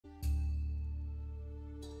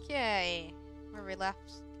Okay, where we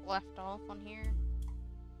left off on here,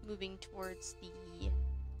 moving towards the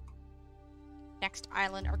next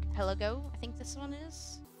island archipelago. I think this one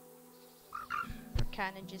is. We're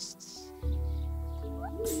kind of just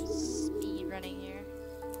speed running here.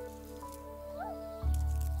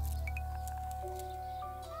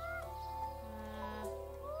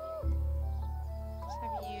 Let's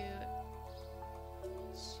have you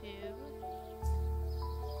two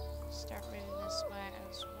start moving this way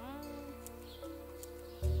as well.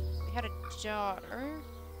 We had a daughter,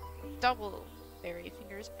 double berry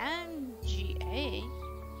fingers, and GA.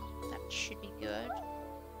 That should be good.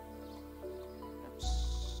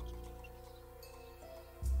 Oops.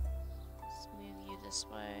 Let's move you this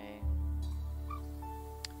way.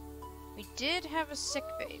 We did have a sick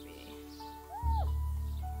baby.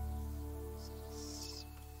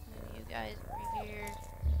 Move you guys over here.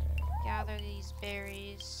 Gather these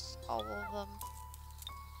berries, all of them.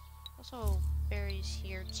 Also, berries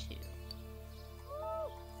here too.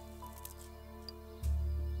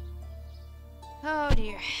 Oh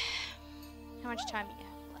dear. How much time do you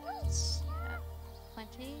have left? You have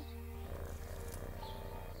plenty.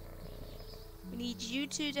 We need you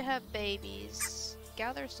two to have babies.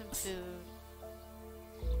 Gather some food.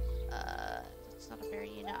 That's not a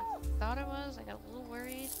berry enough. I thought it was. I got a little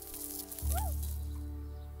worried.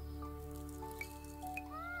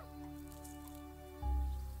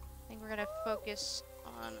 I think we're gonna focus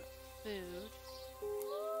on food.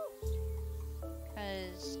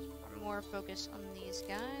 Because I'm more focused on these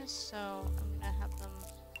guys, so I'm gonna have them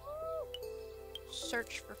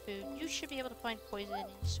search for food. You should be able to find poison, and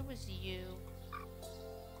so is you.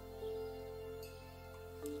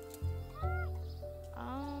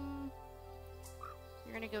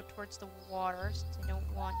 You're gonna go towards the water since I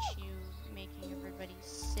don't want you making everybody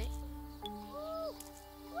sick.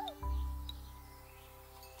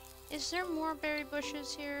 Is there more berry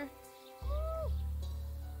bushes here?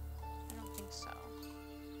 I don't think so.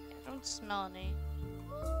 Yeah, I don't smell any.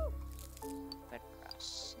 Good for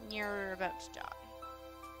us. And you're about to die.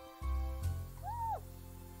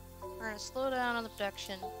 We're gonna slow down on the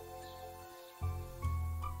production.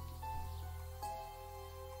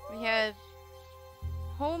 We have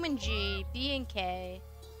Home and G, B and K,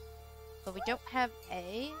 but we don't have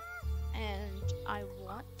A, and I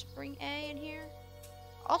want to bring A in here.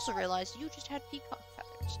 Also realized you just had peacock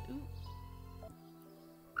feathers. Ooh.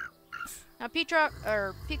 Now peacock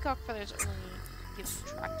feathers only give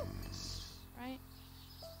attractiveness, right?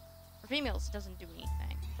 For females it doesn't do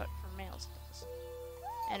anything, but for males it does.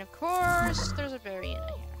 And of course there's a berry in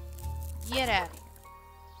here. Get out of here.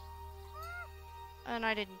 And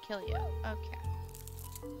I didn't kill you. Okay.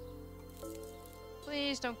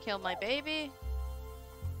 Please don't kill my baby.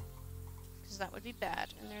 Because that would be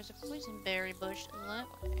bad. And there's a poison berry bush in that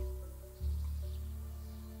way.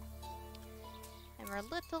 And we're a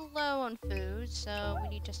little low on food, so we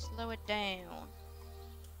need to slow it down.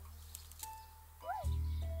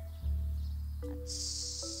 Let's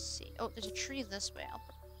see. Oh, there's a tree this way.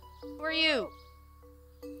 Who are you?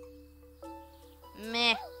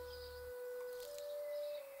 Meh.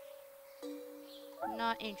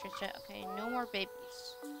 Not interested. Okay, no more babies.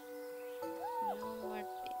 No more babies.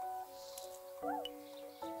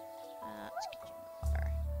 Let's get you more.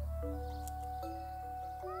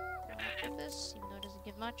 I'll give this, even though it doesn't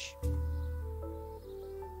give much.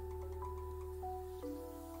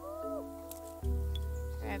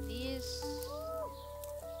 Grab these. Is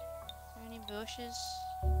there any bushes?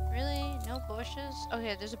 Really? No bushes?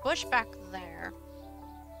 Okay, there's a bush back there.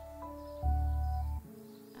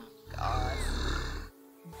 Oh, God.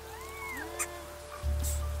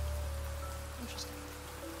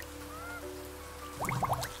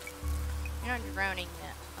 You're not drowning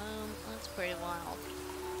yet. That's pretty wild.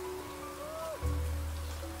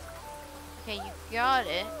 Okay, you got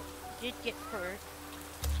it. You did get hurt.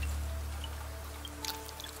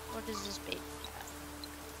 What does this baby have?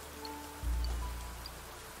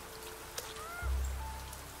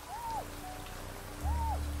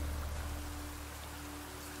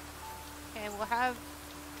 Okay, we'll have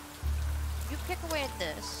you pick away at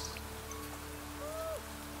this.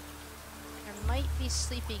 There might be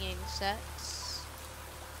sleeping insects.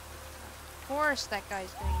 Of course that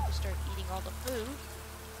guy's going to start eating all the food.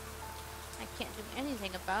 I can't do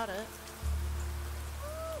anything about it.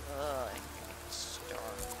 Ugh, I'm gonna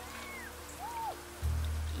starve.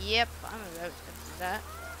 Yep, I'm about to do that.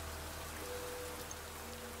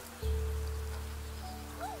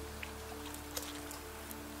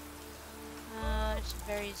 There's some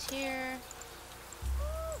berries here.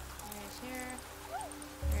 Berries here.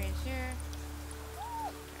 Berries here.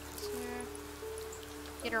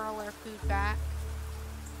 get all our food back.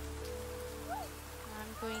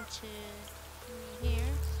 I'm going to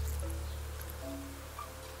here.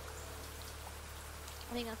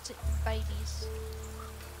 I think that's it, babies.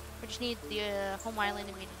 We just need the home island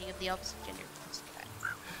immunity of the opposite gender.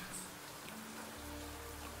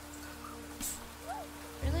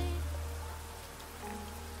 Really?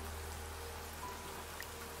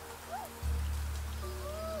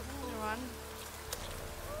 Another one.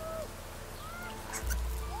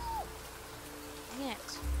 Dang it.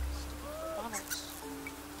 Stupid bottles.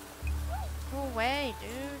 Go away,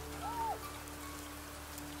 dude.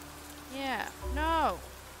 Yeah. No.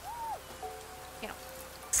 Get him.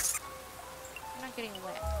 I'm not getting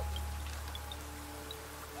away.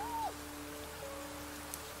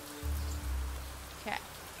 Okay.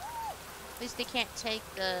 At least they can't take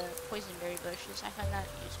the poisonberry bushes. I find that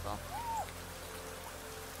useful.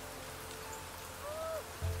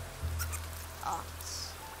 Oh.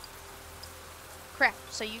 Crap.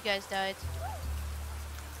 So you guys died.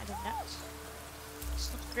 I did not.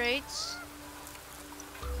 This looks great.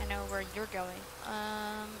 I know where you're going.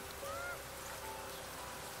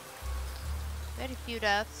 Very few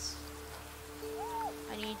deaths.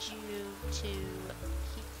 I need you to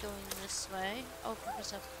keep going this way. Oh,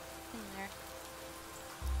 there's a in there.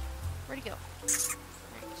 Where'd he go?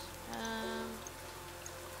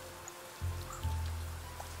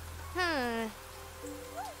 Right.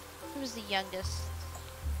 Who's the youngest?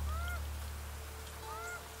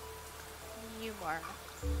 You are.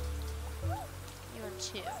 You are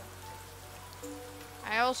 2.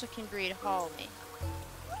 I also can breed Holly.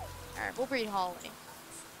 Alright, we'll breed Holly.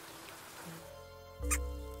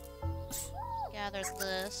 Gather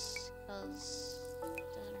this, because it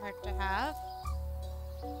doesn't hurt to have.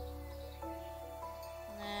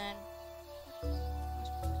 And then...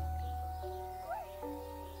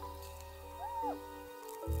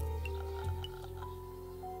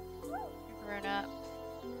 you're grown up.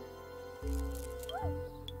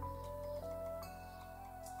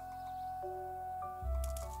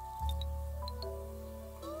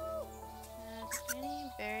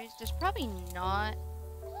 Berries. There's probably not.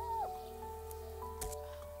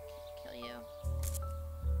 Kill you.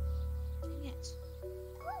 Dang it.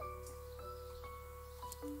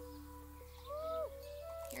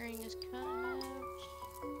 Hearing is cut out.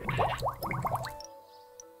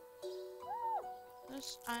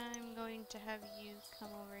 This, I'm going to have you come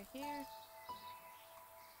over here.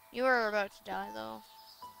 You are about to die, though.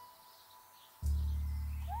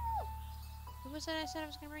 Who was that I said I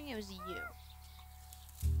was gonna bring? It was you.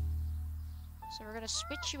 So we're gonna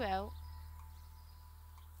switch you out.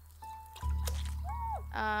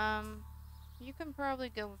 You can probably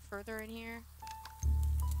go further in here.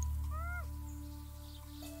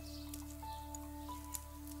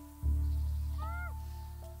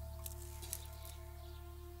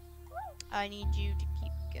 I need you to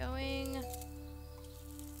keep going.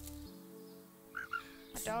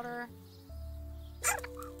 My daughter.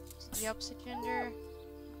 It's the opposite gender.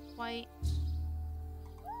 White.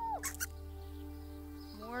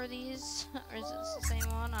 More of these? Or is this the same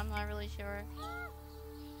one? I'm not really sure.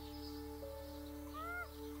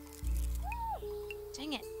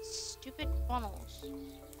 Dang it. Stupid funnels.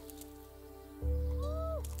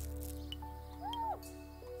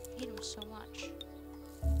 I hate them so much.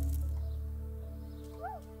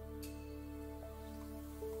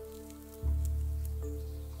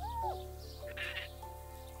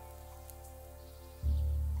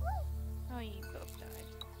 Oh, you both died.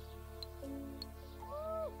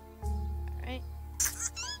 Alright.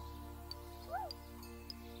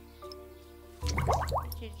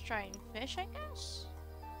 I should try and fish, I guess?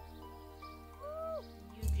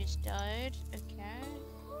 You just died. Okay.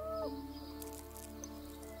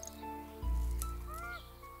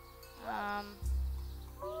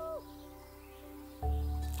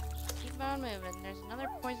 Keep on moving. There's another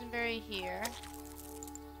poisonberry here.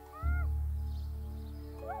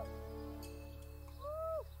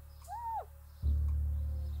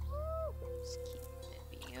 Just keep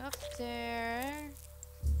moving up there.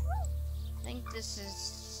 I think this is...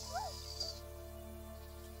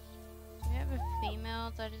 do we have a female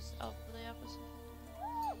that is of the opposite?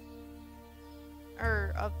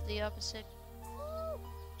 Or of the opposite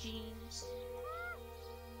genes?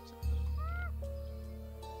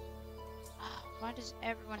 Why does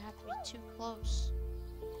everyone have to be too close?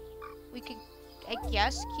 We could, I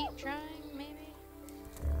guess, keep trying, maybe?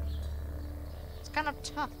 It's kind of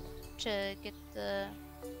tough to get the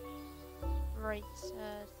right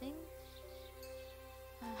thing.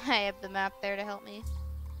 I have the map there to help me.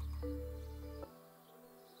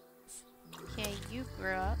 Okay, you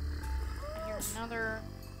grew up. I hear another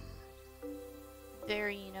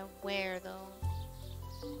Barryina where, though?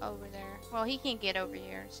 Over there. Well, he can't get over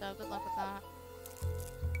here, so good luck with that.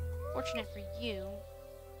 Fortunate for you,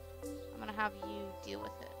 I'm gonna have you deal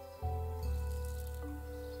with it.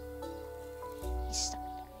 He's stuck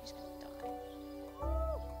there. He's gonna die.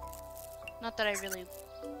 Not that I really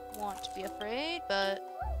want to be afraid, but...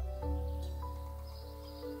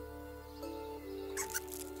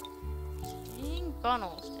 Dang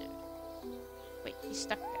funnels, dude. Wait, he's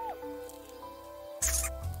stuck there.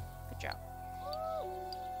 Good job.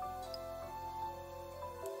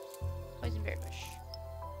 Poison berry bush.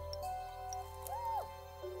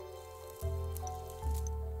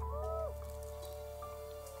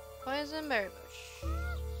 Poison berry bush.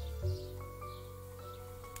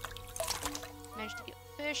 Managed to get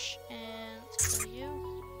fish, and let's kill you.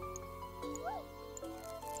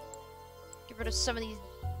 Get rid of some of these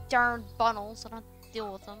darn funnels so I don't have to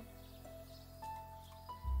deal with them.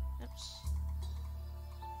 Oops.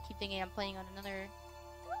 Keep thinking I'm playing on another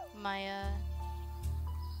my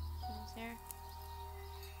things there.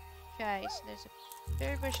 Okay, so there's a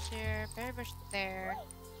berry bush here, berry bush there.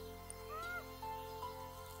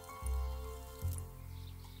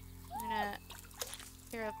 I'm gonna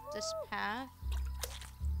clear up this path.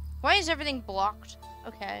 Why is everything blocked?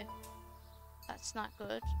 Okay. That's not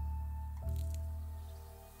good.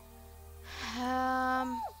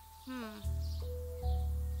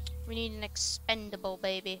 We need an expendable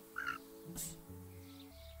baby.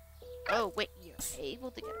 Oh, wait, you're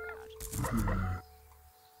able to get around.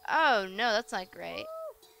 Oh, no, that's not great.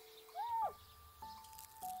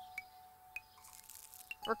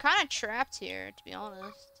 We're kind of trapped here, to be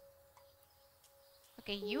honest.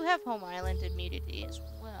 Okay, you have home island immunity as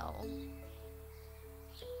well.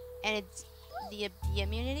 And it's the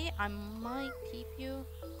immunity. I might keep you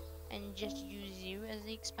and just use you as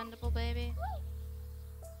the expendable baby.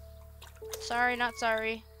 Sorry, not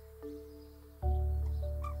sorry.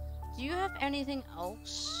 Do you have anything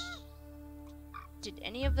else? Did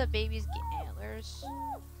any of the babies get antlers?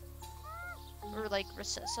 Or like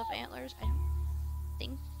recessive antlers? I don't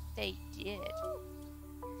think they did.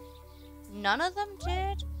 None of them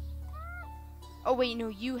did? Oh wait, no,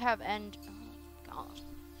 you have end. Oh god.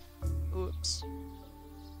 Oops.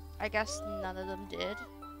 I guess none of them did.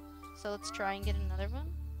 So let's try and get another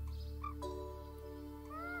one.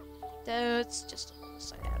 That's just a little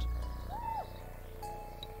sad.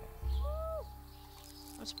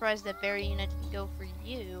 I'm surprised that Barryina didn't go for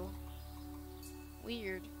you.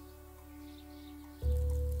 Weird.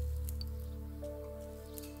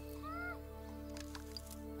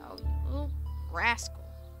 Oh, you little rascal.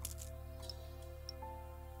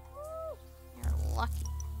 You're lucky.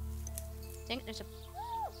 I think there's a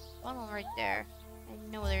funnel right there.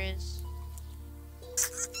 I know there is.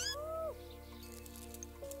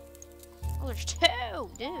 Oh, there's two!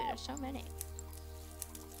 Dude, there's so many.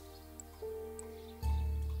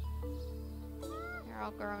 They're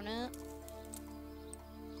all grown up.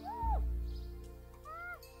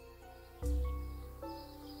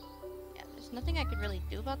 Yeah, there's nothing I could really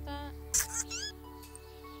do about that.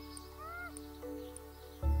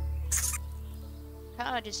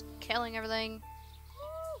 Kinda just killing everything.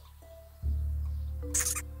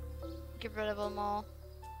 Get rid of them all.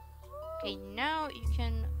 Okay, now you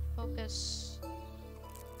can focus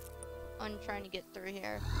on trying to get through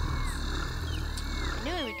here. I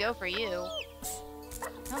knew he would go for you.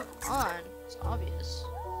 Come on, it's obvious.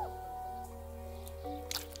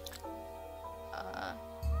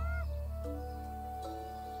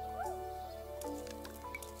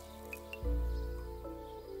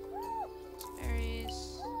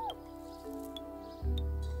 Berries.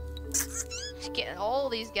 Getting all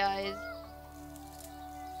these guys.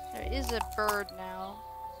 There is a bird now,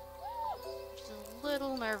 which is a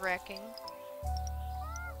little nerve-wracking.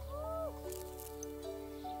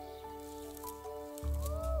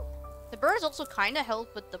 The birds also kind of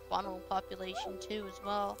help with the funnel population too, as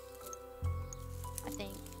well. I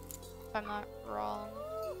think, if I'm not wrong.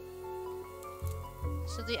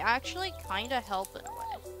 So they actually kind of help in a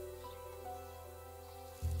way.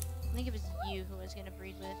 I think it was you who I was gonna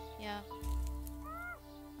breed with. Yeah.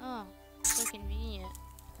 Oh, so convenient.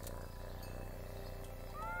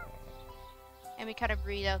 And we kind of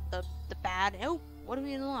breed out the bad. Oh, what do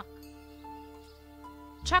we unlock?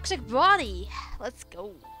 Toxic body. Let's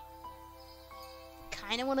go.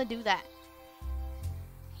 Kind of want to do that.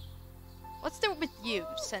 What's there with you,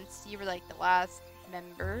 since you were like the last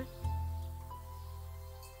member?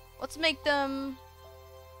 Let's make them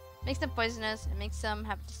poisonous and makes them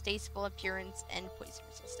have distasteful appearance and poison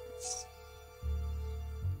resistance.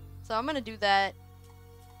 So I'm gonna do that.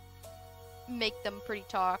 Make them pretty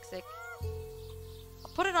toxic.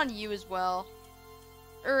 put it on you as well.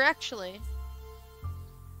 Or actually...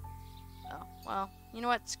 Oh, well, you know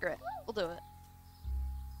what? Screw it. We'll do it.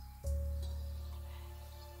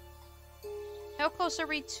 How close are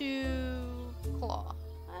we to Claw?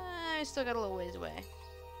 I still got a little ways away.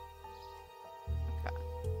 Okay.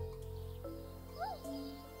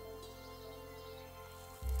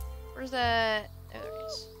 Where's that? There it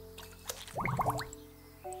is.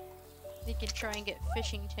 They can try and get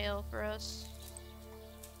Fishing Tail for us.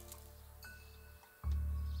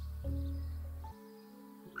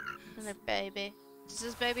 Another baby. Does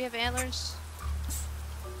this baby have antlers?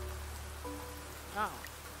 No.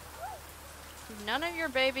 None of your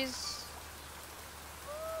babies.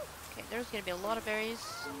 Okay, there's gonna be a lot of berries.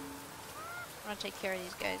 I'm gonna take care of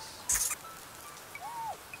these guys.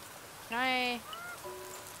 Can I?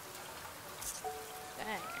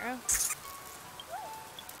 Dang, arrow.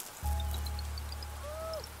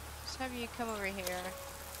 Let's have you come over here.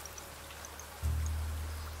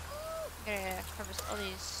 I'm gonna harvest all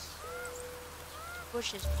these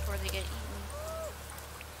bushes before they get eaten.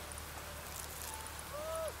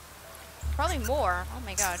 Probably more. Oh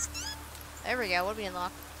my god. There we go. What do we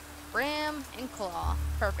unlock? Ram and Claw.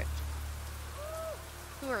 Perfect.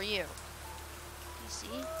 Who are you? PC?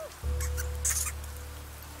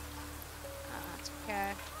 That's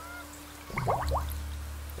okay.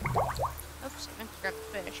 Oops, I meant to grab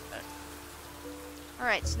the fish, but...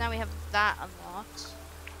 Alright, so now we have that unlocked.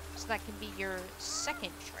 So that can be your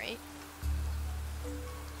second trait.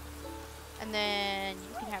 And then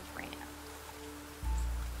you can have Ram.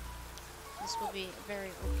 This will be a very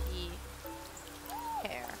OP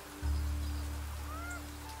pair.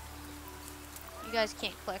 You guys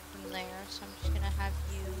can't collect from there, so I'm just gonna have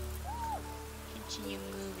you continue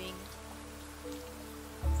moving.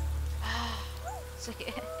 It's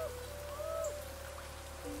okay.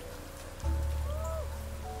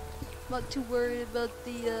 Not too worried about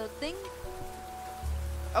the thing.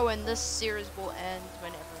 Oh, and this series will end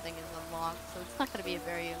when everything is unlocked, so it's not gonna be a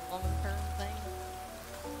very long-term thing.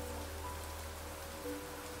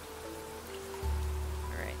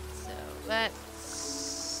 That's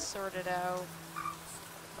sorted out.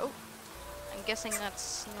 Oh, I'm guessing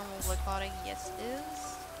that's normal glycotic. Yes, it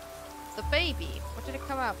is. The baby. What did it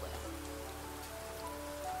come out with?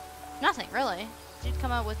 Nothing, really. It did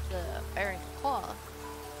come out with the berry and claw.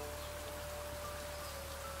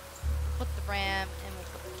 We'll put the ram and we'll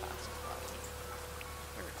put the toxic probably.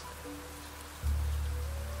 Where is it?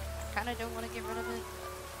 I kind of don't want to get rid of it.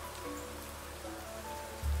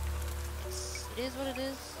 It is what it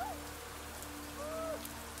is.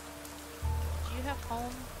 Do you have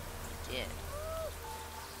home? You did.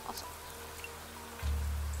 Awesome.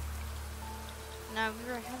 Now we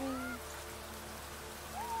were having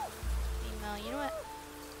female. You know what?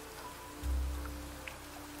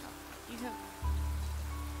 You have.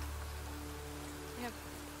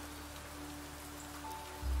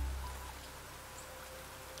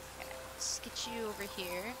 Okay, let's get you over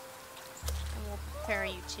here, and we'll prepare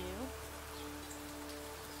you too.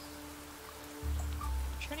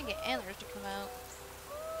 Trying to get antlers to come out.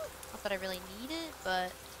 Not that I really need it, but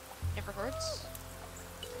it never hurts.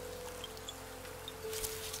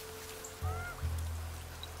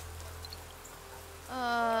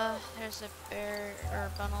 There's a bear or a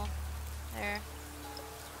bundle there.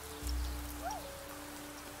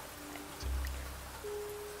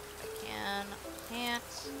 I can. Can't.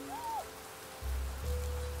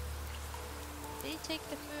 Did he take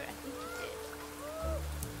the food? I think he did.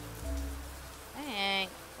 Dang.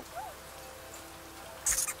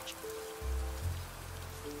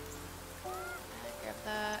 Grab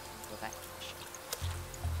that. Go back.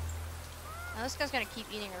 Now this guy's gonna keep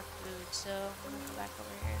eating our food, so I'm gonna go back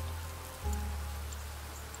over here.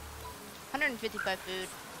 155 food.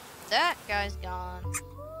 That guy's gone.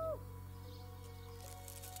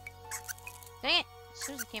 Dang it!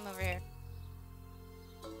 Susie came over here.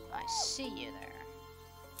 I see you there.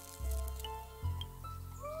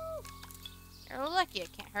 You're lucky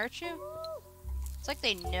it can't hurt you. It's like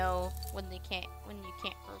they know when you can't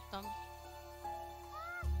hurt them.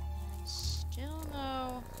 And still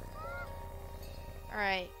no.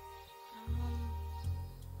 Alright.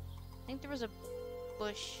 I think there was a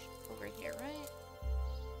bush over here, right?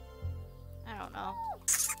 I don't know.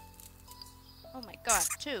 Oh my god,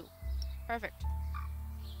 2. Perfect.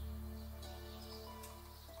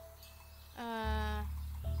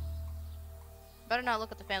 Better not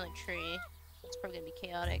look at the family tree. It's probably gonna be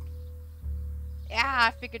chaotic. Yeah,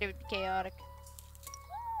 I figured it would be chaotic.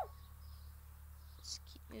 Let's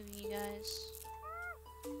keep moving, you guys.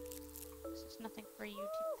 There's nothing for you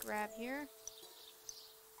to grab here.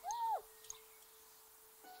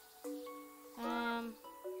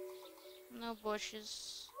 No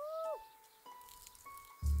bushes.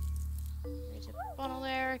 There's a funnel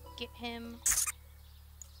there. Get him.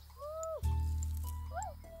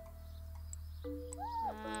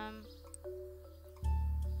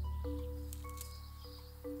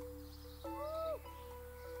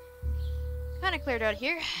 Kind of cleared out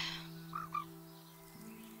here.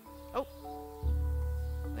 Oh.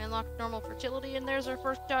 We unlocked normal fertility, and there's our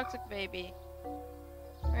first toxic baby.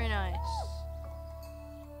 Very nice.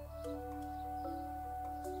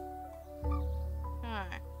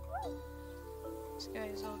 Alright. This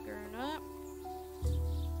guy's all grown up.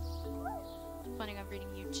 I'm planning on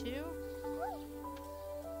breeding you too.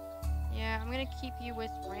 Yeah, I'm gonna keep you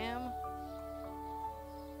with Ram.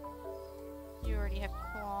 You already have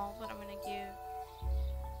Claw, but I'm gonna give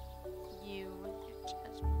you it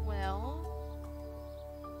as well.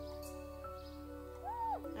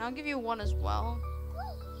 And I'll give you one as well.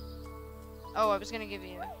 Oh, I was gonna give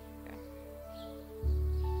you. Okay.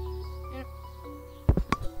 Yep.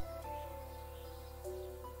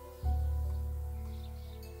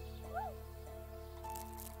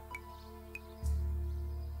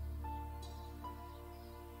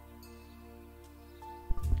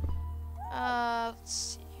 Let's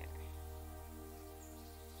see here.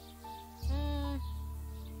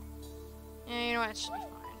 Yeah, you know what? It should be fine.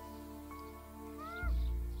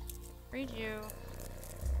 Read you.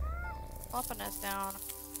 Plop a nest down.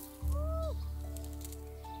 Can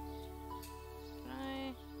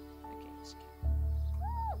I? Okay,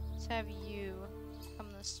 let's have you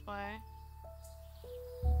come this way.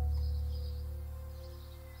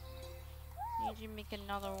 Need you to make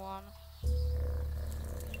another one.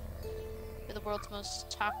 You're the world's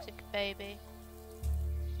most toxic baby.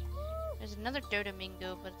 There's another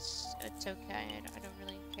Dodomingo, but it's okay. I don't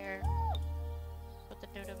really care about the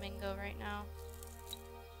Dodomingo right now.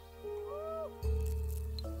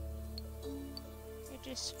 You're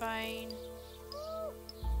just fine.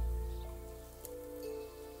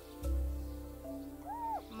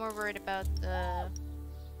 I'm more worried about the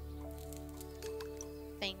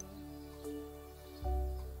thing.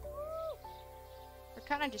 We're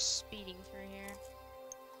kind of just speeding through here.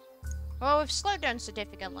 Well, we've slowed down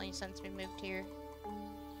significantly since we moved here.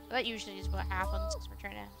 That usually is what happens because we're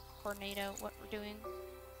trying to coordinate out what we're doing.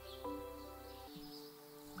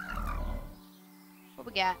 What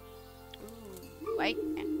we got? Ooh, white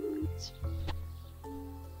antlerds.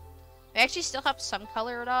 We actually still have some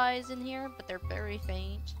colored eyes in here, but they're very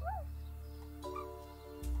faint.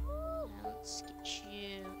 Now let's get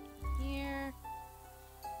you in here.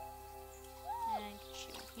 And get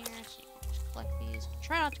you in here so you can just collect these.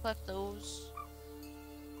 Try not to collect those.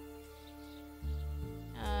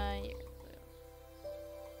 You're blue.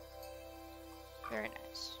 Very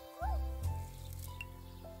nice.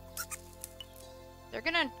 They're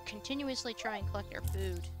gonna continuously try and collect our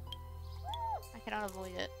food. I cannot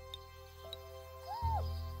avoid it.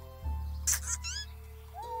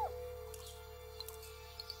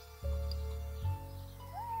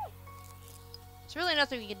 There's really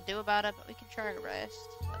nothing we can do about it, but we can try our best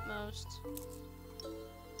at most.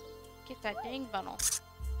 Get that dang funnel.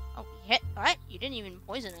 Oh, you hit what? You didn't even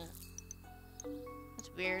poison it. That's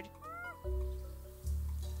weird.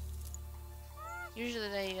 Usually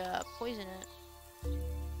they poison it.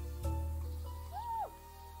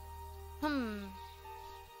 Send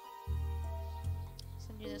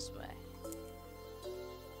you this way.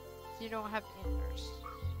 You don't have antlers.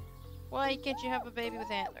 Why can't you have a baby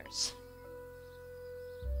with antlers?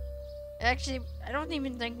 Actually, I don't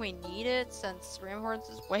even think we need it since Ramhorns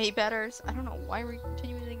is way better. So I don't know why we're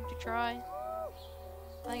continuing to try.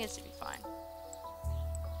 I think it's gonna be fine.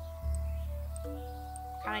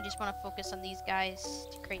 Kind of just want to focus on these guys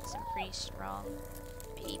to create some pretty strong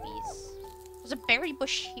babies. There's a berry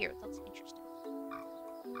bush here. That's interesting.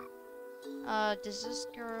 Does this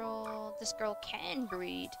girl can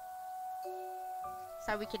breed.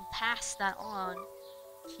 So we can pass that on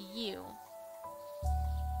to you.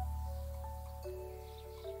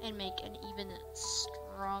 And make an even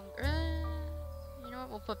stronger... You know what?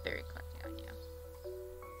 We'll put berry collecting on you.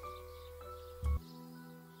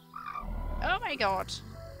 Oh my god.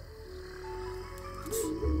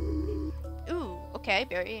 Ooh, okay,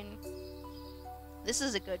 berry. And this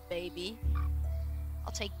is a good baby.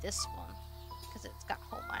 I'll take this one. Because it's got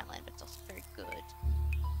home island, but it's also very good.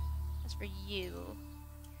 As for you...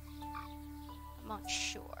 I'm not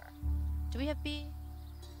sure. Do we have B?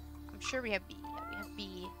 I'm sure we have B. Yeah, we have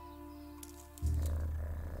B.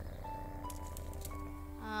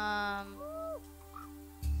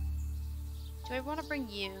 Do I want to bring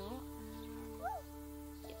you?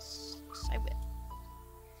 Yes, I will.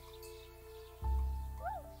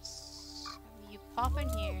 pop in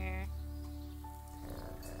here.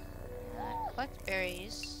 Collect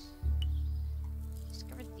berries.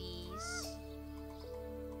 Discover these.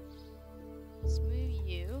 Let's move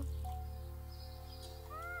you.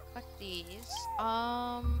 Collect these.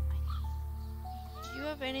 Do you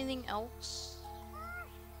have anything else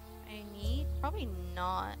I need? Probably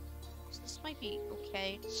not. So this might be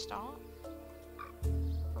okay to stop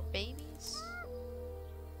for babies.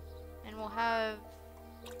 And we'll have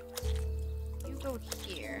you go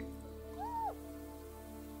here.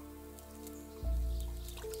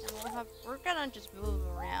 And we're gonna just move them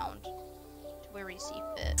around to where we see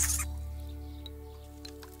fit.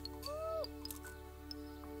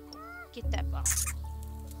 Get that bottle.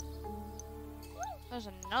 There's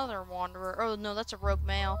another wanderer. Oh no, that's a rogue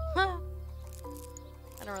male. I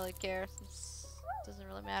don't really care since it doesn't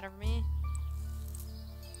really matter to me.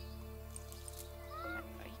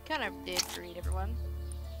 He kind of did greet everyone.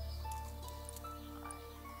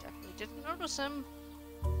 I definitely didn't notice him.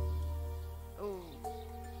 Oh.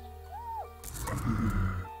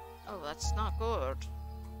 Oh, that's not good.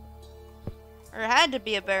 There had to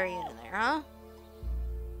be a berry in there, huh?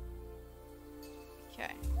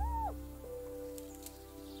 Okay.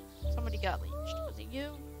 Somebody got leeched. Was it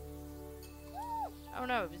you? Oh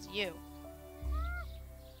no, it was you.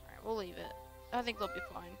 Alright, we'll leave it. I think they'll be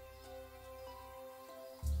fine.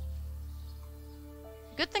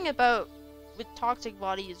 Good thing about with toxic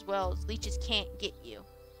body as well is leeches can't get you,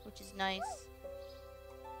 which is nice.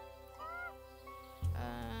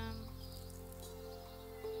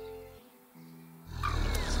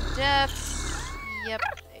 Deaths. Yep,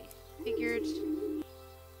 I figured.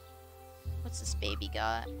 What's this baby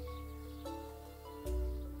got?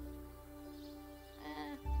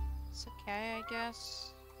 It's okay, I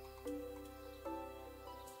guess.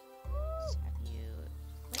 Let's have you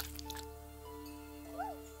click.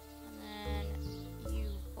 And then you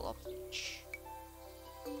pull up each.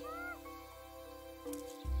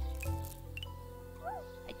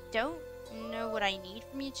 I don't know what I need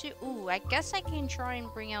from you two. Ooh, I guess I can try and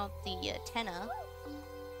bring out the antenna.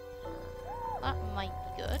 That might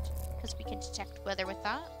be good, because we can detect weather with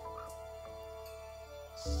that.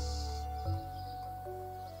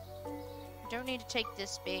 Don't need to take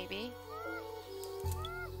this baby.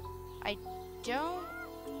 I don't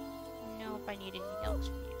know if I need anything else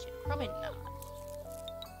from you two. Probably not.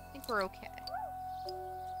 I think we're okay.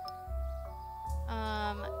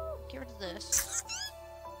 Get rid of this.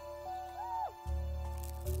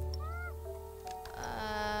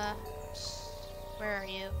 Where are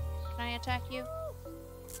you? Can I attack you?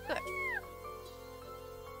 Good.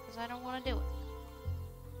 Because I don't want to do it.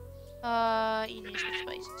 You need some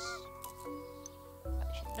spices. I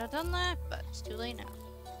shouldn't have done that, but it's too late now.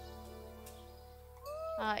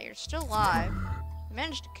 You're still alive. I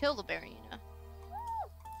managed to kill the Barina.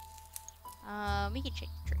 We can check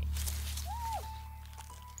the trade.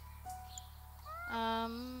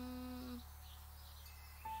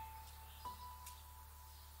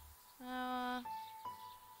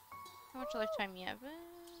 How much lifetime you have?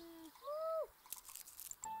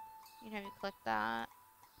 You can have you collect that.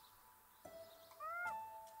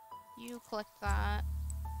 You collect that.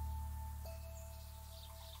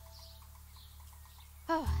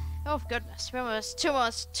 Oh goodness, we're almost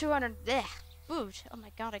 200. Blech, food. Oh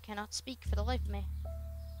my god, I cannot speak for the life of me.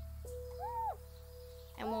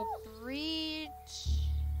 And we'll breed.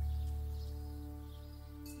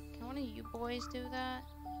 Can one of you boys do that?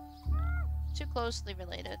 Too closely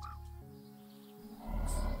related.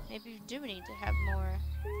 Maybe we do need to have more.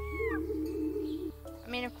 I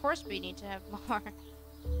mean, of course we need to have more.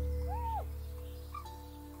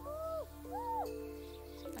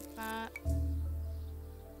 Like that.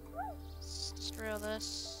 Let's destroy all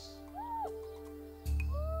this.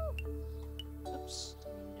 Oops,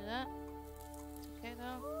 didn't do that. It's okay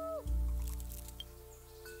though.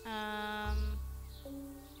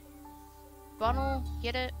 Funnel,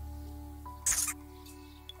 get it.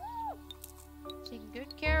 Taking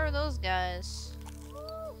good care of those guys.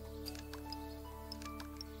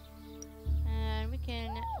 And we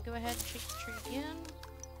can go ahead and shake the tree again.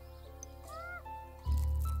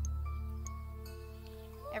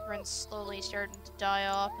 Everyone's slowly starting to die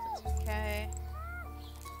off, but it's okay.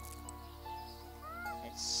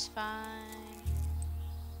 It's fine.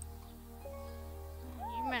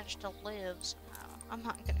 You managed to live somehow. I'm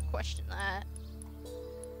not gonna question that.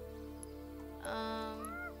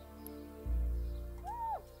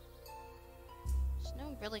 There's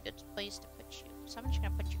no really good place to put you, so I'm just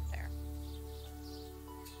gonna put you there.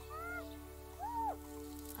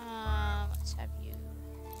 Let's have you.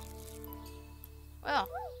 Well,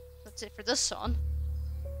 that's it for this one.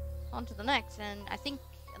 on to the next, and I think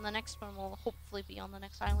the next one will hopefully be on the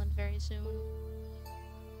next island very soon.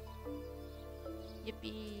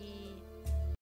 Yippee.